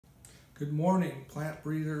Good morning, plant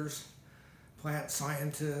breeders, plant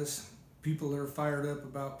scientists, people that are fired up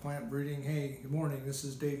about plant breeding. Hey, good morning. This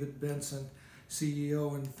is David Benson,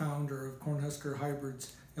 CEO and founder of Cornhusker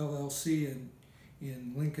Hybrids LLC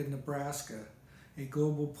in Lincoln, Nebraska, a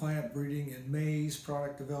global plant breeding and maize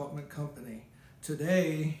product development company.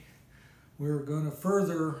 Today, we're going to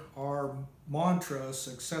further our mantra,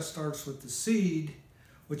 success starts with the seed,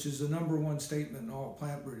 which is the #1 statement in all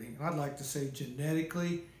plant breeding. I'd like to say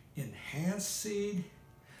genetically enhanced seed.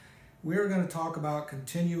 We're going to talk about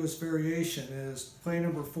continuous variation as play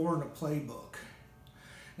number 4 in the playbook.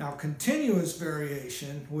 Now, continuous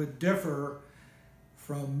variation would differ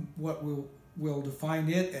from what we'll define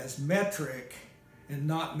it as metric and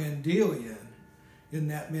not Mendelian, in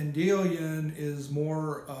that Mendelian is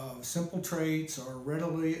more of simple traits or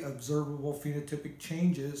readily observable phenotypic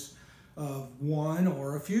changes of one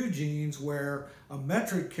or a few genes, where a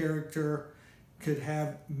metric character could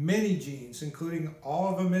have many genes, including all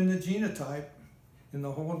of them in the genotype, and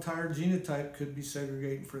the whole entire genotype could be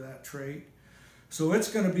segregated for that trait. So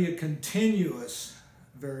it's going to be a continuous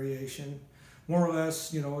variation, more or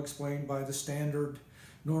less, explained by the standard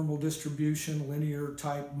normal distribution linear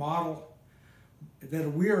type model,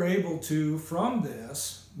 that we are able to, from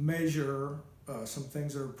this, measure some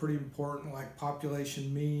things that are pretty important, like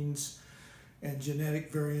population means and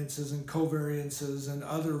genetic variances and covariances and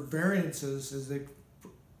other variances as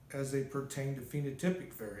they pertain to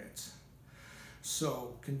phenotypic variance.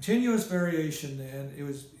 So continuous variation,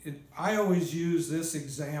 then, I always use this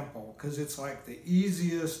example because it's like the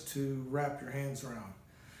easiest to wrap your hands around,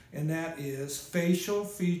 and that is facial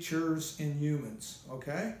features in humans.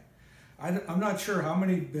 Okay, I'm not sure how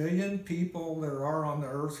many billion people there are on the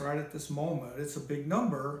earth right at this moment. It's a big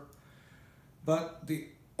number, but the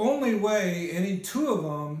only way any two of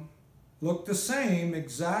them look the same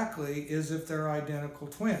exactly is if they're identical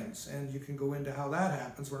twins, and you can go into how that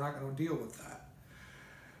happens. We're not going to deal with that.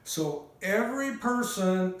 So every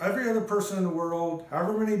other person in the world,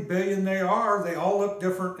 however many billion they all look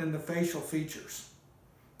different in the facial features.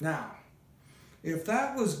 Now, if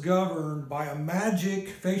that was governed by a magic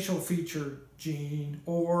facial feature gene,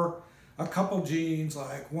 or a couple genes,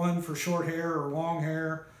 like one for short hair or long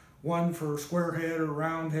hair, one for square head or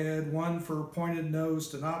round head, one for pointed nose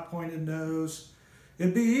to not pointed nose,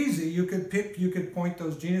 it'd be easy. You could point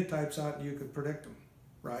those genotypes out and you could predict them,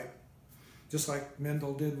 right? Just like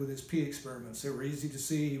Mendel did with his pea experiments. They were easy to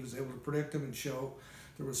see. He was able to predict them and show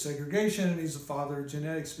there was segregation, and he's the father of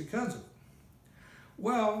genetics because of it.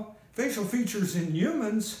 Well, facial features in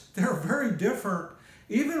humans, they're very different,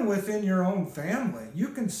 even within your own family. You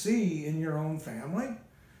can see in your own family,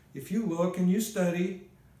 if you look and you study,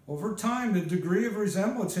 over time, the degree of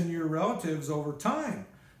resemblance in your relatives over time.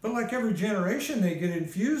 But like every generation, they get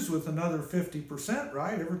infused with another 50%,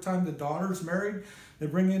 right? Every time the daughter's married, they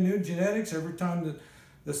bring in new genetics. Every time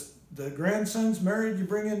the grandson's married, you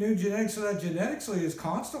bring in new genetics. So that genetically is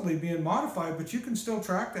constantly being modified, but you can still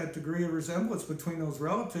track that degree of resemblance between those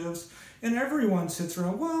relatives. And everyone sits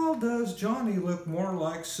around, well, does Johnny look more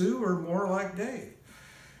like Sue or more like Dave?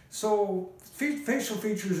 So facial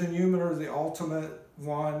features in human are the ultimate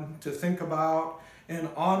one to think about, and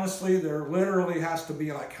honestly, there literally has to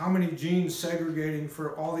be, like, how many genes segregating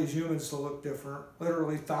for all these humans to look different?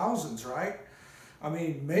 Literally thousands, right? I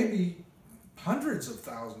mean, maybe hundreds of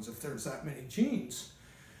thousands if there's that many genes.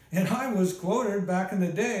 And I was quoted back in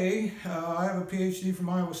the day, I have a PhD from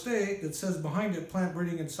Iowa State that says behind it plant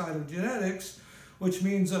breeding and cytogenetics, which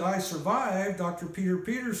means that I survived Dr. Peter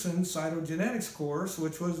Peterson's cytogenetics course,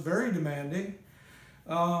 which was very demanding.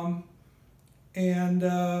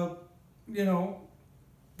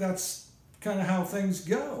 That's kind of how things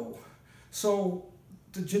go. So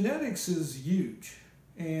the genetics is huge,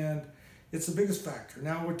 and it's the biggest factor.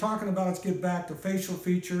 Now we're talking about, let's get back to facial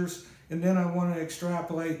features, and then I want to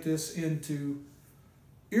extrapolate this into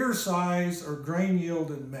ear size or grain yield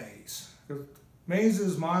in maize. Maize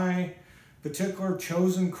is my particular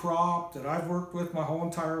chosen crop that I've worked with my whole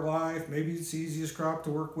entire life. Maybe it's the easiest crop to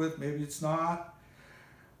work with, maybe it's not.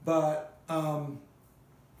 But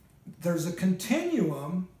there's a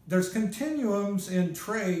continuum. There's continuums in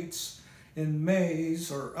traits in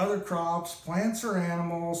maize or other crops, plants or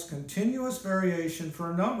animals, continuous variation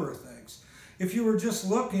for a number of things. If you were just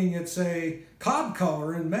looking at, say, cob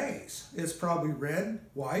color in maize, it's probably red,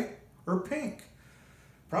 white, or pink.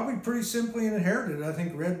 Probably pretty simply inherited. I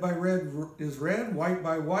think red by red is red, white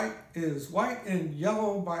by white is white, and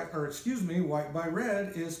white by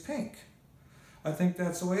red is pink. I think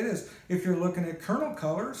that's the way it is. If you're looking at kernel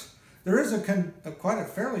colors, there is quite a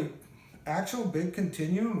fairly actual big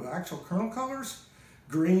continuum of actual kernel colors.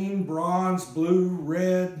 Green, bronze, blue,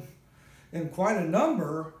 red, and quite a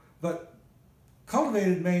number, but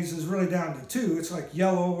cultivated maize is really down to two. It's like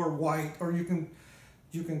yellow or white, or you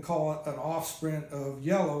can call it an offspring of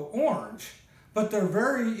yellow-orange. But they're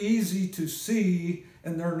very easy to see,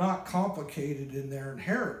 and they're not complicated in their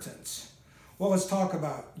inheritance. Well, let's talk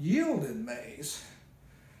about yield in maize.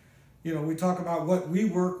 You know, we talk about what we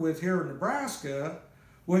work with here in Nebraska,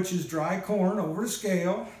 which is dry corn over to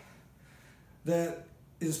scale that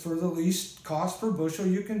is for the least cost per bushel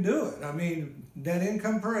you can do it. I mean, net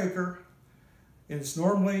income per acre. And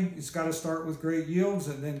it's got to start with great yields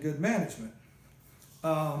and then good management.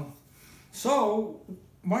 So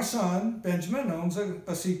my son, Benjamin, owns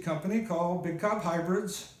a seed company called Big Cob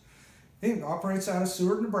Hybrids. He operates out of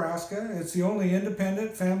Seward, Nebraska. It's the only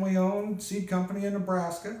independent, family-owned seed company in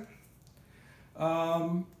Nebraska.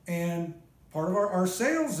 And part of our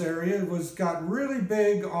sales area got really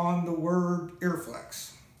big on the word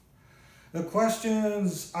earflex. The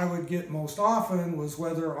questions I would get most often was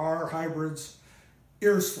whether our hybrids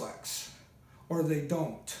ears flex or they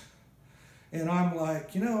don't. And I'm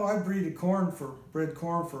like, you know, I bred corn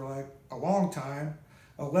for like a long time,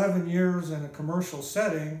 11 years in a commercial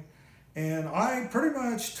setting, and I pretty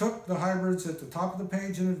much took the hybrids at the top of the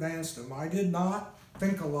page and advanced them. I did not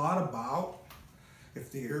think a lot about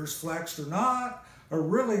if the ears flexed or not, or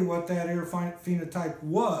really what that ear phenotype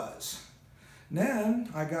was. And then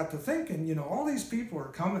I got to thinking, you know, all these people are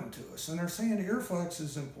coming to us and they're saying ear flex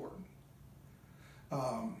is important.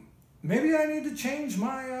 Maybe I need to change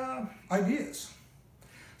my ideas.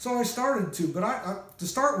 So I started to, but to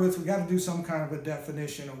start with, we got to do some kind of a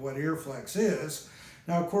definition of what ear flex is.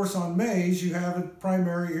 Now, of course, on maize, you have a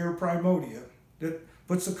primary ear primodia that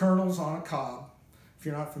puts the kernels on a cob, if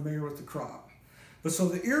you're not familiar with the crop. But so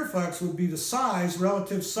the ear flex would be the size,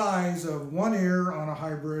 relative size of one ear on a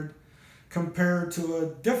hybrid compared to a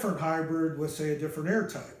different hybrid with, say, a different ear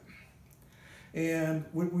type. And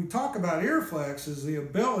when we talk about ear flex is the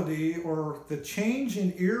ability or the change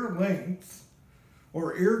in ear length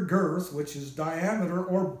or ear girth, which is diameter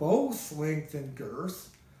or both length and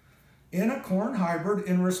girth, in a corn hybrid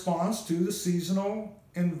in response to the seasonal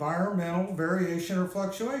environmental variation or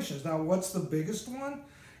fluctuations. Now, what's the biggest one?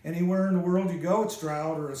 Anywhere in the world you go, it's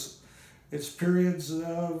drought or it's periods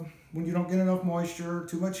when you don't get enough moisture,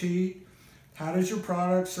 too much heat. How does your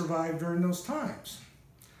product survive during those times?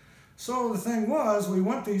 So the thing was, we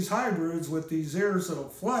want these hybrids with these ears that'll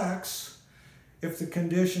flex if the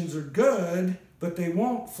conditions are good, but they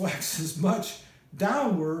won't flex as much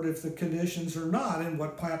downward if the conditions are not, and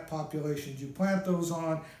what plant populations you plant those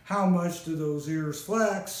on, how much do those ears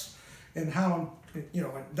flex, and how, you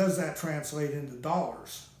know, does that translate into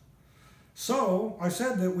dollars? So I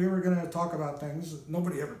said that we were going to talk about things that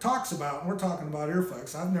nobody ever talks about, and we're talking about ear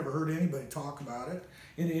flex. I've never heard anybody talk about it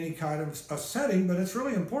in any kind of a setting, but it's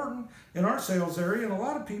really important in our sales area, and a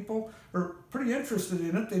lot of people are pretty interested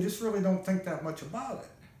in it. They just really don't think that much about it.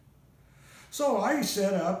 So I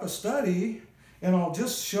set up a study, and I'll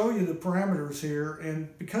just show you the parameters here,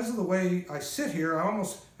 and because of the way I sit here,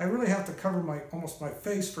 I really have to cover almost my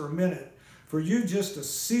face for a minute for you just to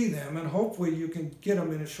see them, and hopefully you can get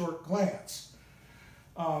them in a short glance.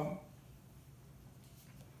 I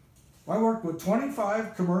worked with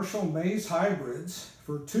 25 commercial maize hybrids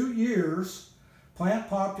for 2 years, plant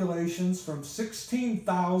populations from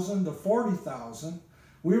 16,000 to 40,000.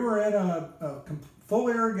 We were in a full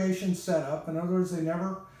irrigation setup. In other words,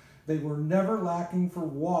 they were never lacking for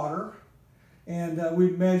water. And we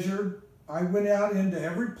measured, I went out into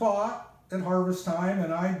every plot at harvest time,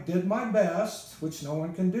 and I did my best, which no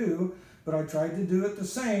one can do, but I tried to do it the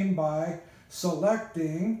same by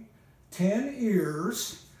selecting 10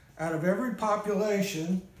 ears out of every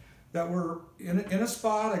population that were in a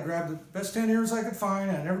spot. I grabbed the best 10 ears I could find.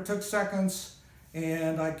 I never took seconds,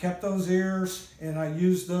 and I kept those ears, and I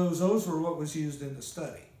used those. Those were what was used in the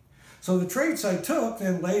study. So the traits I took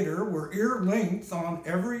then later were ear length on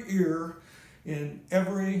every ear in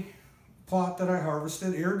every plot that I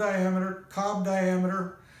harvested, ear diameter, cob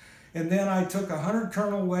diameter, and then I took 100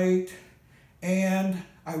 kernel weight, and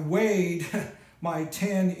I weighed my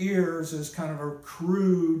 10 ears as kind of a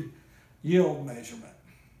crude yield measurement.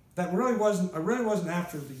 I really wasn't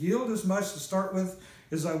after the yield as much to start with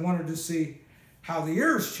as I wanted to see how the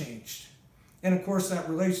ears changed. And of course that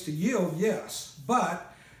relates to yield, yes,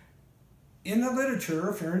 but in the literature,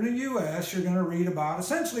 if you're in the US, you're going to read about,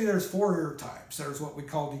 essentially there's 4 ear types. There's what we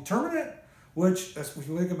call determinate, which, as we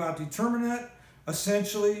think about determinate,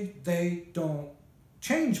 essentially they don't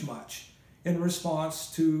change much in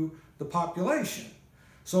response to the population.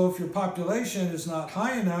 So if your population is not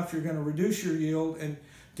high enough, you're going to reduce your yield, and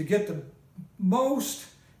to get the most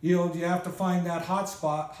yield, you have to find that hot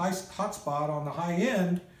spot on the high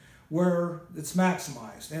end where it's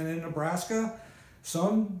maximized. And in Nebraska,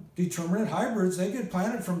 some determinate hybrids, they get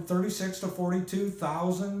planted from 36 to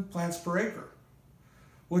 42,000 plants per acre,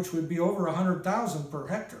 which would be over 100,000 per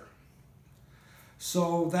hectare.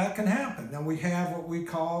 So that can happen. Then we have what we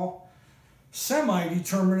call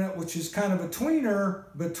semi-determinate, which is kind of a tweener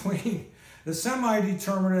between the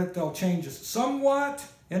semi-determinate. They'll change it somewhat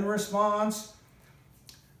in response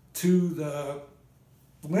to the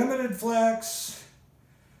limited flex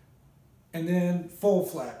and then full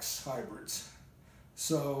flex hybrids.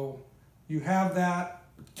 So you have that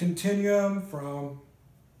continuum from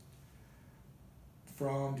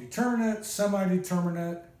determinate,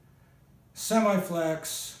 semi-determinate,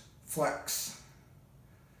 semi-flex, flex.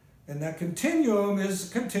 And that continuum is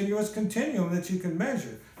a continuous continuum that you can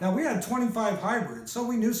measure. Now, we had 25 hybrids, so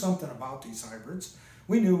we knew something about these hybrids.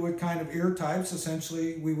 We knew what kind of ear types,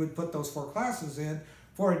 essentially, we would put those 4 classes in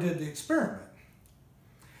before I did the experiment.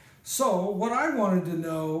 So what I wanted to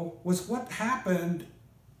know was what happened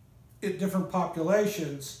at different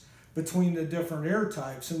populations between the different ear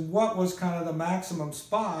types, and what was kind of the maximum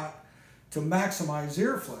spot to maximize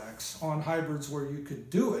ear flex on hybrids where you could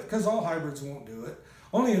do it, because all hybrids won't do it.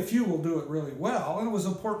 Only a few will do it really well, and it was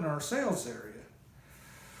important in our sales area.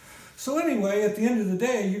 So anyway, at the end of the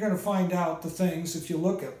day, you're going to find out the things, if you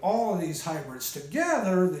look at all of these hybrids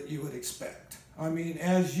together, that you would expect. I mean,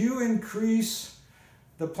 as you increase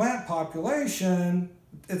the plant population,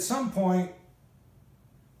 at some point,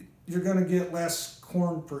 you're going to get less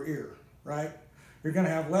corn per ear, right? You're going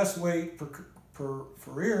to have less weight per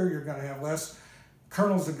ear. You're going to have less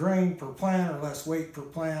kernels of grain per plant, or less weight per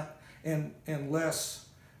plant, and less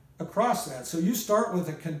across that. So you start with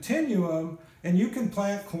a continuum, and you can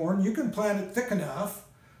plant corn. You can plant it thick enough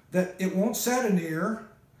that it won't set an ear,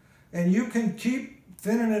 and you can keep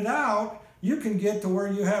thinning it out. You can get to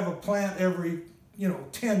where you have a plant every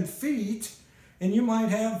 10 feet, and you might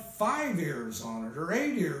have 5 ears on it or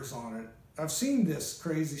 8 ears on it. I've seen this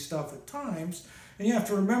crazy stuff at times, and you have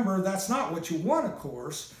to remember that's not what you want, of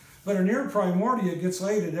course, but an ear primordia gets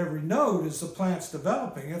laid at every node as the plant's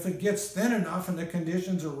developing. If it gets thin enough and the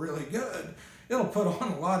conditions are really good, it'll put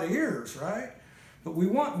on a lot of ears, right? But we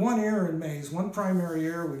want 1 ear in maize, 1 primary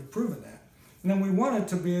ear. We've proven that. And then we want it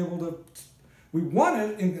to be able to, we want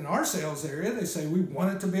it in our sales area, they say we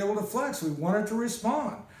want it to be able to flex, we want it to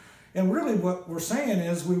respond. And really what we're saying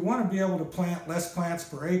is we want to be able to plant less plants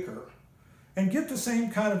per acre and get the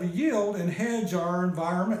same kind of a yield and hedge our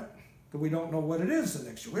environment. That we don't know what it is the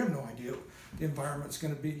next year. We have no idea what the environment's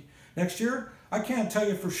going to be next year. I can't tell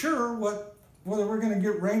you for sure whether we're going to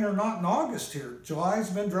get rain or not in August here. July's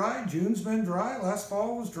been dry, June's been dry, last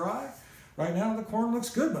fall was dry. Right now the corn looks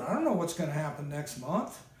good, but I don't know what's going to happen next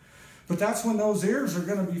month. But that's when those ears are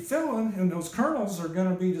going to be filling, and those kernels are going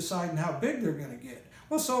to be deciding how big they're going to get.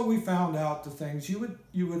 Well, so we found out the things you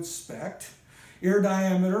would expect. Ear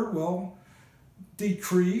diameter will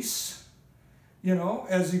decrease,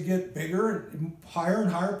 as you get bigger and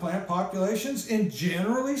higher plant populations, and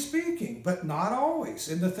generally speaking, but not always.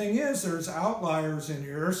 And the thing is, there's outliers in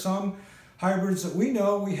here. There's some hybrids that we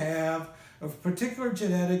know we have of particular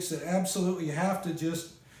genetics that absolutely you have to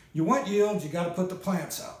you want yield, you got to put the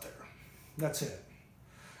plants out there. That's it.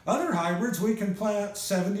 Other hybrids, we can plant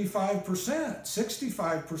 75%,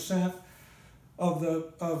 65% of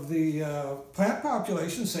the plant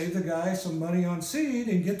population, save the guy some money on seed,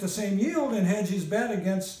 and get the same yield and hedge his bet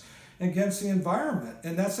against the environment.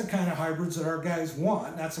 And that's the kind of hybrids that our guys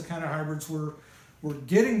want. That's the kind of hybrids we're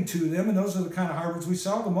getting to them, and those are the kind of hybrids we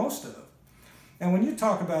sell the most of. And when you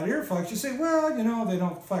talk about ear flex, you say, well, they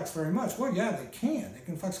don't flex very much. Well, yeah, they can. They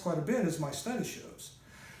can flex quite a bit, as my study shows,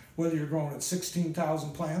 whether you're growing at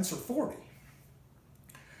 16,000 plants or 40.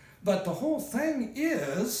 But the whole thing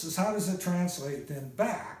is how does it translate then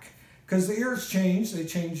back? Because the ears change. They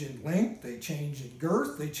change in length, they change in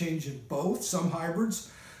girth, they change in both. Some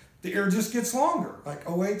hybrids, the ear just gets longer, like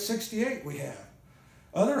 0868 we have.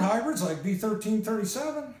 Other hybrids, like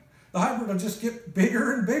B1337, the hybrid will just get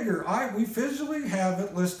bigger and bigger. We visually have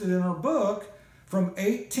it listed in our book from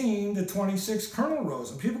 18 to 26 kernel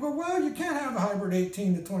rows. And people go, well, you can't have a hybrid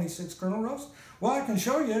 18 to 26 kernel rows. Well, I can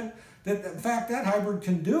show you that, in fact, that hybrid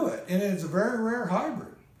can do it, and it's a very rare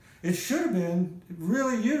hybrid. It should have been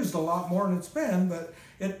really used a lot more than it's been, but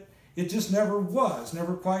it just never was,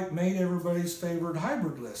 never quite made everybody's favorite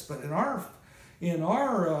hybrid list. But in our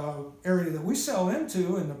area that we sell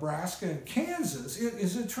into in Nebraska and Kansas, it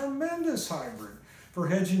is a tremendous hybrid for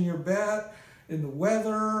hedging your bet in the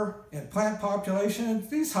weather and plant population. And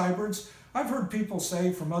these hybrids, I've heard people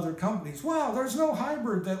say from other companies, wow, there's no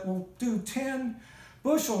hybrid that will do 10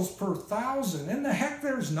 bushels per 1,000. And the heck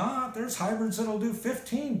there's not. There's hybrids that'll do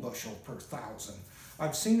 15 bushel per 1,000.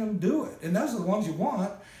 I've seen them do it, and those are the ones you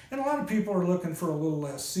want. And a lot of people are looking for a little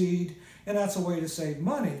less seed, and that's a way to save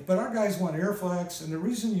money. But our guys want Airflex, and the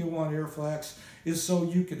reason you want Airflex is so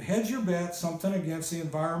you can hedge your bet, something against the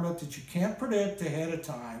environment that you can't predict ahead of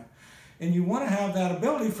time. And you want to have that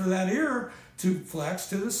ability for that ear to flex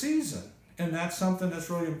to the season. And that's something that's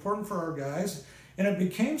really important for our guys. And it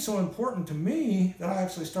became so important to me that I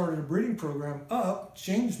actually started a breeding program up,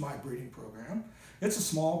 changed my breeding program. It's a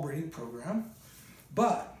small breeding program,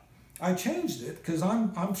 but I changed it because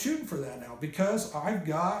I'm shooting for that now, because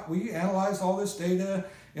we analyzed all this data,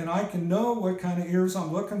 and I can know what kind of ears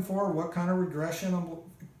I'm looking for, what kind of regression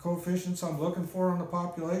coefficients I'm looking for on the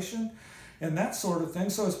population, and that sort of thing.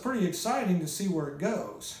 So it's pretty exciting to see where it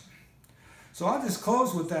goes. So I'll just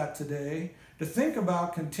close with that today, to think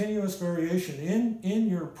about continuous variation in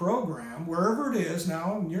your program, wherever it is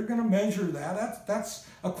now, and you're going to measure that. That's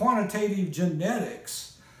a quantitative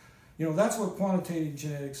genetics. You know, that's what quantitative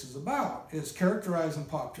genetics is about, is characterizing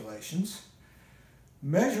populations,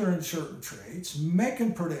 measuring certain traits,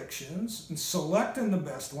 making predictions, and selecting the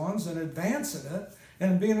best ones and advancing it,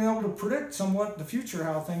 and being able to predict somewhat in the future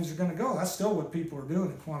how things are going to go. That's still what people are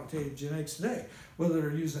doing in quantitative genetics today, whether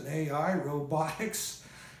they're using AI, robotics,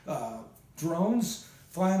 drones,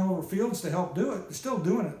 flying over fields to help do it. They're still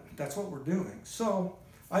doing it. That's what we're doing. So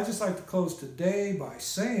I just like to close today by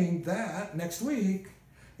saying that next week,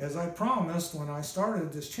 as I promised when I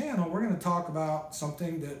started this channel, we're going to talk about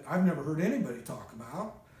something that I've never heard anybody talk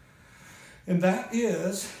about. And that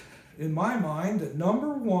is, in my mind, the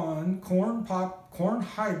 #1 corn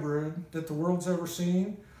hybrid that the world's ever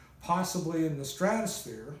seen, possibly in the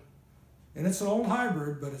stratosphere. And it's an old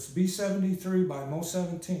hybrid, but it's B73 by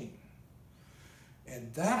Mo17.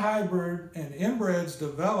 And that hybrid and inbreds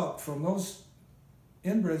developed from those two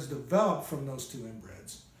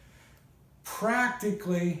inbreds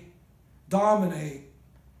practically dominate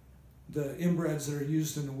the inbreds that are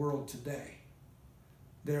used in the world today.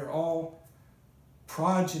 They're all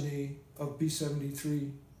progeny of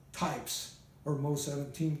B73 types, or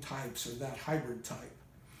Mo17 types, or that hybrid type.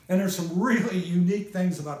 And there's some really unique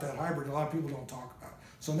things about that hybrid a lot of people don't talk about.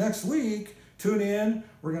 So next week, tune in,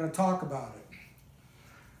 we're going to talk about it.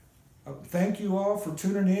 Thank you all for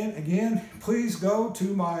tuning in. Again, please go to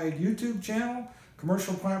my YouTube channel,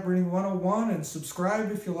 Commercial Plant Breeding 101, and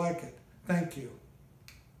subscribe if you like it. Thank you.